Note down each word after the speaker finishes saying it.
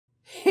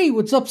Hey,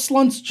 what's up,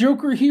 Slunts?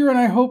 Joker here, and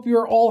I hope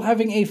you're all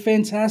having a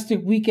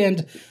fantastic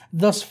weekend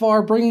thus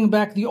far. Bringing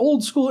back the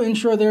old school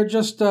intro there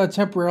just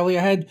temporarily.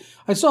 I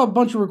saw a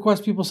bunch of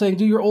requests, people saying,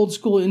 do your old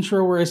school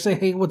intro where I say,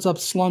 hey, what's up,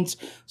 Slunts?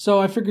 So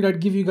I figured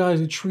I'd give you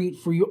guys a treat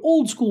for you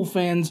old school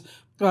fans,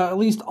 at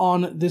least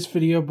on this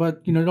video,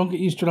 but, don't get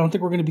used to it. I don't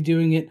think we're going to be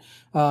doing it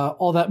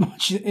all that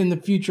much in the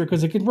future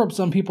because it can rub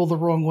some people the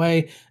wrong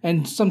way,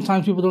 and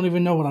sometimes people don't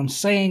even know what I'm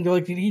saying. They're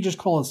like, did he just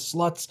call us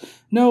sluts?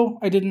 No,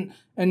 I didn't,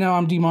 and now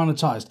I'm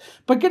demonetized.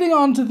 But getting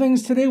on to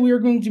things today, we are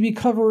going to be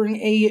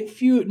covering a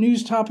few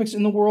news topics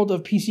in the world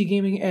of PC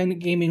gaming and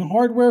gaming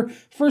hardware.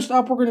 First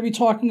up, we're going to be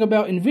talking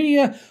about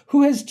NVIDIA,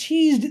 who has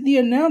teased the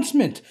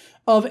announcement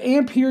of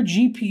Ampere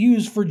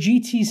GPUs for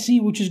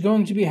GTC, which is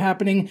going to be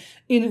happening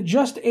in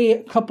just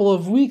a couple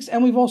of weeks.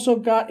 And we've also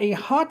got a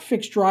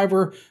Hotfix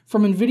Driver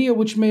from NVIDIA,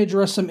 which may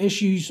address some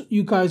issues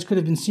you guys could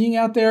have been seeing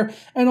out there.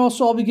 And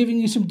also, I'll be giving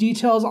you some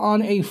details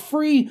on a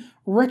free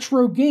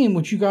retro game,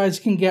 which you guys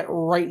can get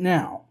right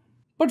now.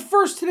 But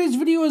first, today's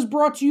video is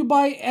brought to you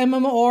by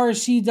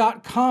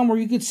MMORCCOM, where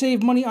you could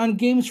save money on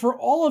games for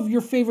all of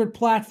your favorite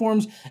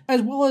platforms,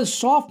 as well as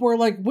software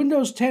like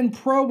Windows 10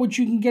 Pro, which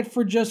you can get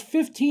for just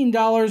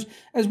 $15,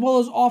 as well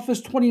as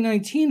Office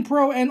 2019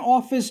 Pro and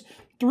Office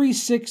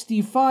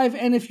 365.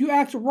 And if you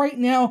act right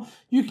now,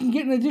 you can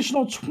get an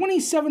additional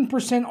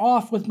 27%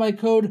 off with my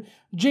code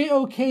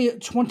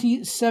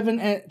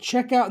JOK27 at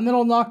checkout, and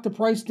that'll knock the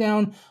price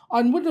down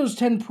on Windows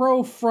 10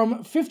 Pro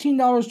from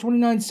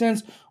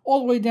 $15.29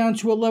 all the way down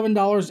to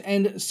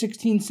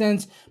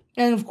 $11.16.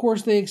 And of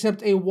course, they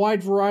accept a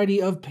wide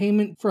variety of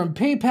payment from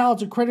PayPal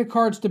to credit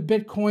cards to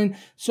Bitcoin.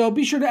 So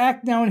be sure to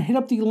act now and hit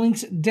up the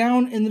links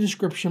down in the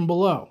description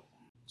below.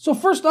 So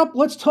first up,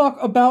 let's talk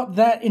about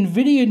that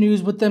NVIDIA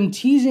news with them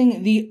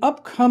teasing the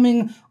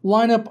upcoming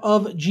lineup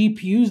of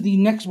GPUs, the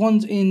next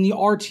ones in the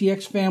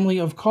RTX family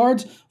of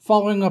cards.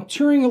 Following up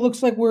Turing, it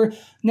looks like we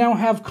now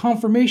have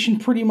confirmation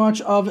pretty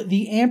much of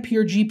the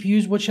Ampere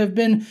GPUs, which have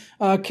been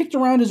kicked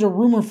around as a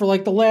rumor for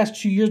like the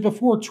last 2 years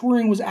before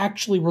Turing was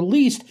actually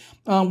released.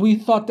 We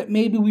thought that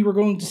maybe we were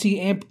going to see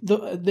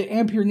the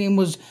Ampere name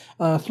was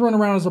thrown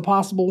around as a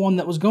possible one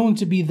that was going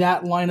to be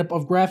that lineup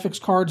of graphics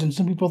cards, and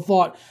some people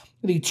thought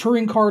the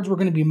Turing cards were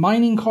going to be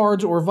mining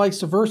cards or vice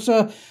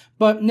versa.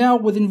 But now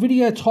with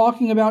NVIDIA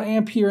talking about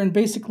Ampere and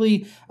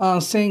basically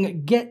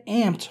saying get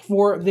amped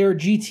for their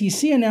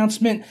GTC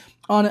announcement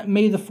on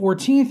May the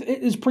 14th,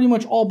 it is pretty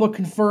much all but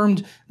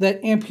confirmed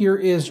that Ampere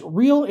is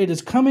real, it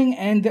is coming,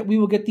 and that we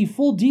will get the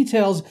full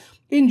details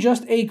in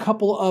just a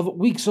couple of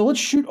weeks. So let's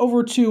shoot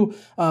over to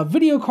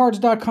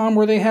videocards.com,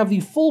 where they have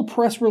the full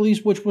press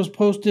release, which was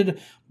posted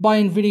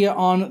by NVIDIA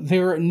on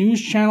their news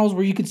channels,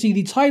 where you can see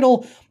the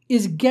title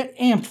is Get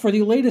Amped for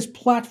the latest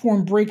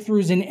platform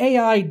breakthroughs in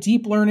AI,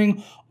 deep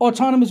learning,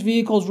 autonomous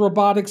vehicles,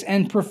 robotics,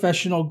 and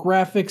professional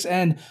graphics.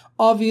 And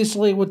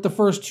obviously, with the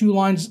first two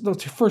lines, the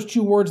first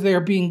two words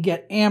there being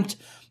Get Amped,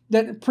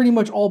 that pretty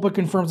much all but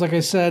confirms, like I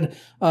said,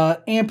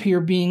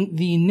 Ampere being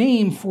the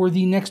name for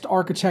the next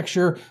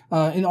architecture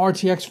in the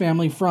RTX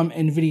family from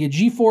NVIDIA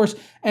GeForce.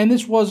 And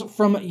this was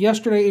from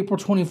yesterday, April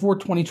 24,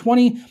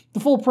 2020. The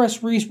full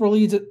press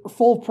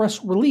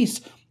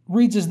release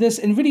reads as this: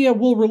 NVIDIA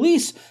will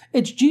release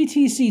its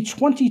GTC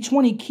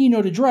 2020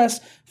 keynote address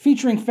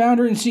featuring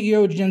founder and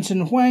CEO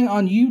Jensen Huang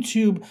on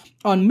YouTube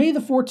on May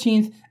the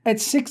 14th at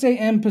 6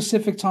 a.m.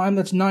 Pacific time.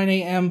 That's 9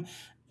 a.m.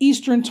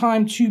 Eastern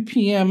time, 2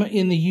 p.m.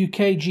 in the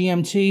UK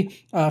GMT,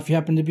 if you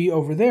happen to be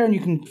over there, and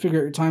you can figure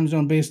out your time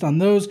zone based on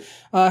those.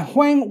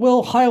 Huang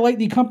will highlight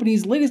the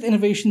company's latest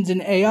innovations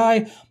in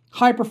AI,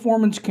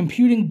 high-performance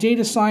computing,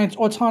 data science,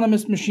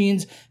 autonomous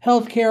machines,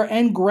 healthcare,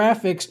 and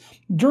graphics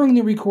during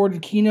the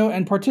recorded keynote,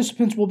 and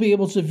participants will be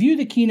able to view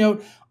the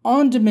keynote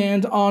on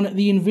demand on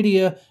the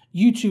NVIDIA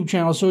YouTube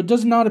channel. So it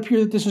does not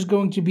appear that this is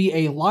going to be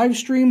a live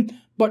stream,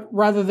 but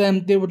rather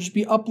than they will just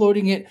be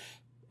uploading it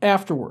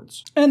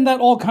afterwards. And that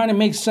all kind of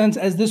makes sense,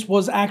 as this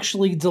was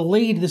actually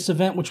delayed, this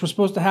event, which was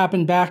supposed to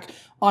happen back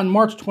on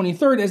March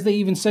 23rd, as they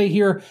even say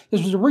here.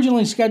 This was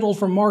originally scheduled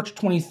for March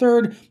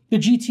 23rd. The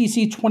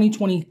GTC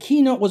 2020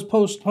 keynote was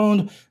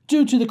postponed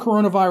due to the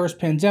coronavirus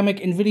pandemic.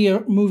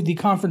 NVIDIA moved the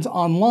conference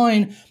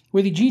online,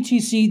 where the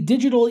GTC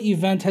digital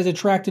event has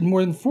attracted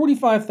more than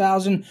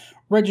 45,000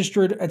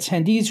 registered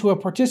attendees who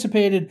have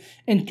participated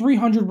in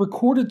 300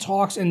 recorded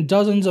talks and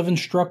dozens of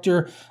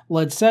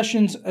instructor-led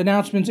sessions.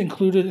 Announcements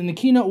included in the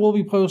keynote will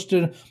be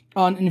posted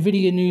on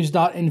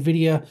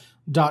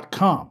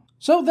nvidianews.nvidia.com.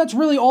 So that's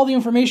really all the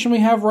information we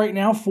have right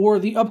now for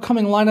the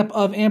upcoming lineup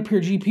of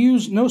Ampere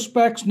GPUs. No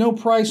specs, no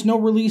price, no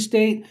release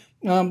date.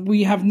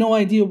 We have no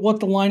idea what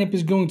the lineup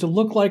is going to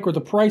look like or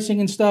the pricing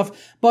and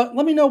stuff, but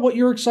let me know what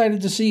you're excited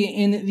to see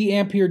in the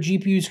Ampere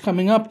GPUs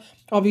coming up.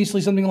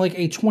 Obviously, something like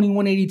a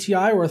 2180 Ti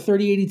or a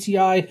 3080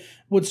 Ti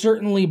would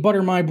certainly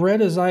butter my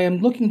bread, as I am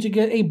looking to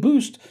get a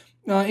boost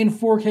in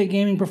 4K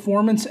gaming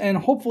performance, and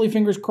hopefully,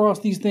 fingers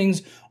crossed, these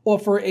things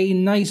offer a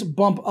nice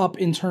bump up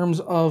in terms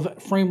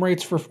of frame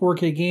rates for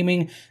 4K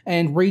gaming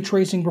and ray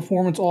tracing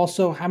performance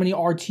also. How many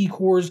RT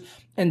cores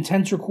and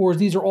tensor cores?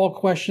 These are all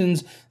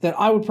questions that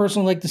I would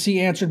personally like to see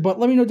answered, but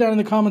let me know down in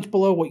the comments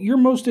below what you're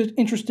most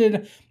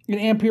interested in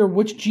Ampere.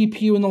 Which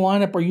GPU in the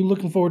lineup are you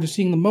looking forward to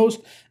seeing the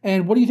most,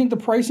 and what do you think the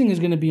pricing is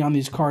going to be on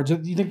these cards?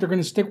 Do you think they're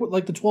going to stick with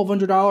like the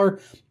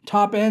 $1,200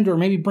 top end, or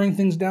maybe bring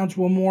things down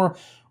to a more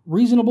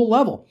reasonable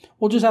level?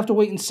 We'll just have to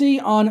wait and see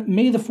on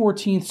May the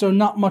 14th, so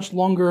not much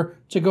longer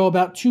to go,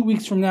 about 2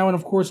 weeks from now, and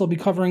of course I'll be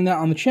covering that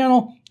on the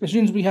channel as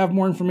soon as we have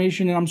more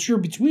information, and I'm sure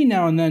between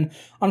now and then,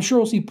 I'm sure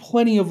we'll see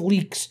plenty of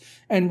leaks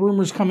and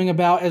rumors coming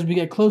about as we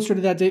get closer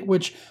to that date,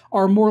 which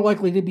are more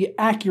likely to be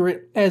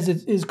accurate as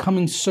it is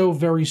coming so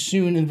very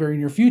soon in the very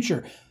near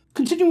future.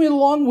 Continuing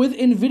along with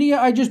NVIDIA,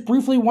 I just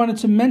briefly wanted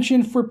to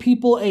mention for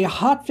people a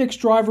Hotfix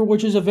driver,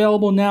 which is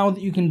available now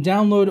that you can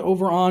download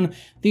over on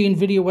the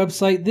NVIDIA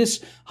website.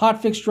 This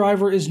Hotfix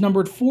driver is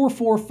numbered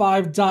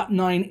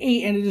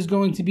 445.98, and it is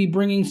going to be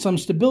bringing some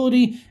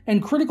stability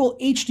and critical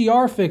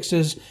HDR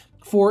fixes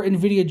for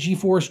NVIDIA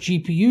GeForce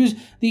GPUs.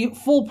 The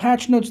full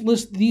patch notes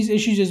list these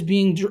issues as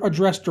being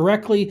addressed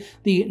directly.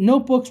 The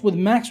notebooks with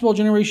Maxwell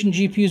generation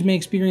GPUs may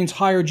experience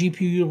higher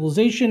GPU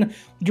utilization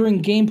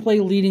during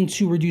gameplay, leading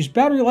to reduced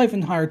battery life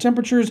and higher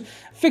temperatures.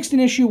 Fixed an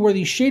issue where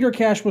the shader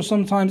cache was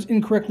sometimes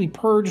incorrectly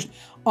purged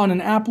on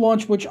an app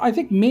launch, which I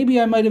think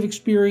maybe I might have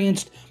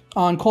experienced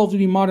on Call of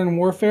Duty Modern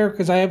Warfare,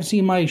 because I have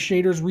seen my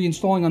shaders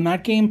reinstalling on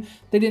that game.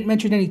 They didn't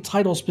mention any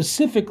title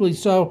specifically,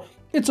 so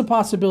it's a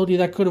possibility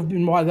that could have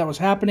been why that was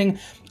happening.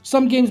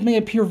 Some games may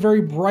appear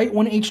very bright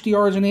when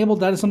HDR is enabled.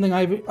 That is something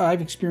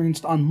I've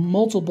experienced on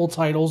multiple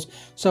titles.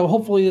 So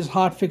hopefully this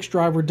Hotfix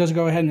driver does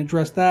go ahead and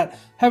address that.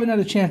 Haven't had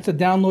a chance to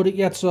download it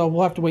yet, so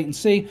we'll have to wait and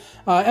see.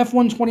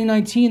 F1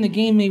 2019, the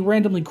game may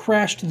randomly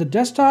crash to the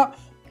desktop.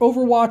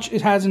 Overwatch,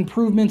 it has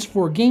improvements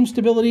for game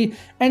stability,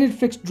 and it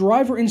fixed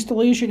driver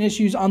installation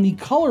issues on the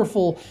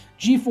colorful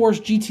GeForce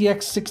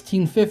GTX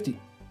 1650.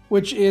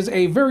 Which is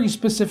a very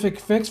specific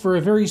fix for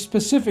a very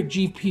specific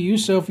GPU.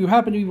 So if you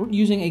happen to be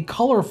using a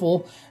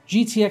colorful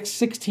GTX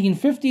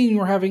 1650 and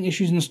you're having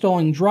issues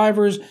installing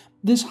drivers,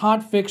 this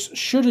hotfix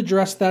should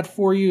address that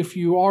for you. If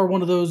you are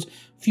one of those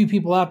few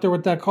people out there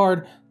with that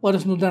card, let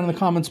us know down in the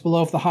comments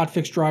below if the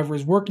hotfix driver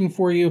is working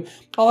for you.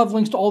 I'll have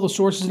links to all the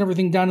sources and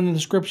everything down in the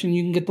description.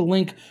 You can get the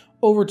link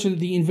over to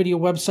the NVIDIA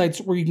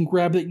websites where you can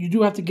grab it. You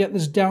do have to get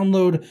this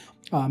download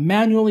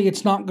manually.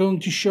 It's not going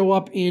to show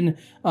up in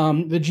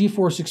the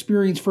GeForce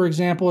Experience, for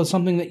example, as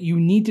something that you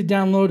need to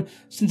download,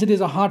 since it is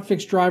a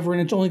hotfix driver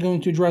and it's only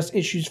going to address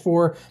issues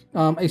for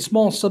a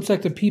small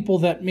subset of people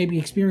that may be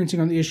experiencing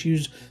on the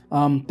issues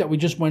that we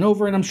just went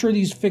over. And I'm sure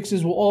these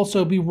fixes will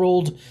also be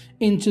rolled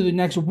into the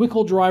next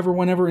WCL driver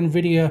whenever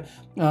NVIDIA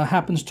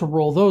happens to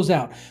roll those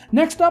out.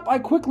 Next up, I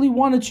quickly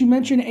wanted to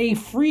mention a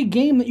free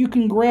game that you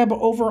can grab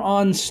over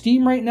on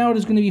Steam right now. It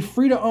is going to be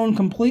free to own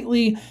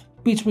completely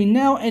between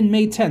now and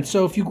May 10th.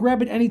 So if you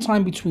grab it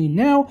anytime between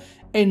now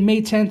and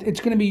May 10th, it's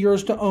going to be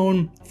yours to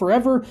own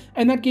forever.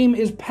 And that game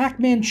is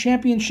Pac-Man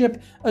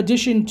Championship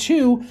Edition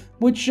 2,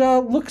 which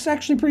looks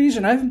actually pretty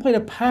decent. I haven't played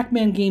a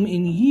Pac-Man game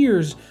in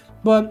years,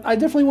 but I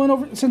definitely went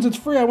over, since it's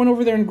free, I went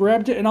over there and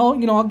grabbed it, and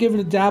I'll give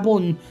it a dabble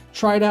and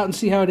try it out and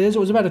see how it is. It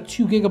was about a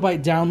 2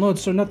 GB download,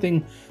 so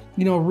nothing,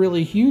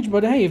 really huge.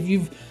 But hey, if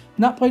you've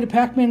not played a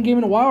Pac-Man game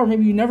in a while, or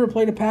maybe you never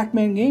played a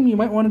Pac-Man game, you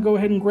might want to go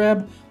ahead and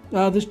grab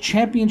this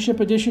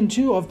Championship Edition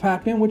 2 of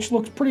Pac-Man, which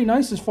looks pretty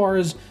nice as far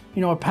as,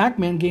 a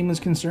Pac-Man game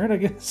is concerned, I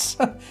guess.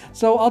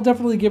 So I'll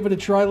definitely give it a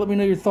try. Let me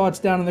know your thoughts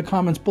down in the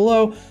comments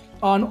below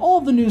on all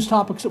of the news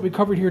topics that we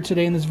covered here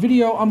today in this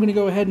video. I'm going to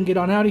go ahead and get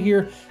on out of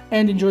here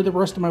and enjoy the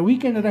rest of my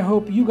weekend, and I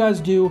hope you guys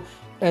do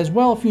as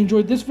well. If you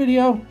enjoyed this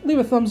video, leave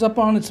a thumbs up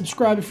on it,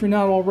 subscribe if you're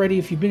not already.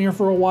 If you've been here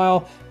for a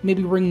while,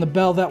 maybe ring the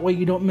bell. That way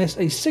you don't miss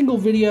a single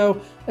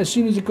video as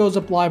soon as it goes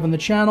up live on the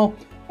channel.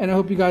 And I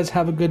hope you guys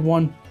have a good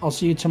one. I'll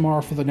see you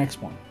tomorrow for the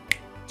next one.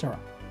 Ta-ra.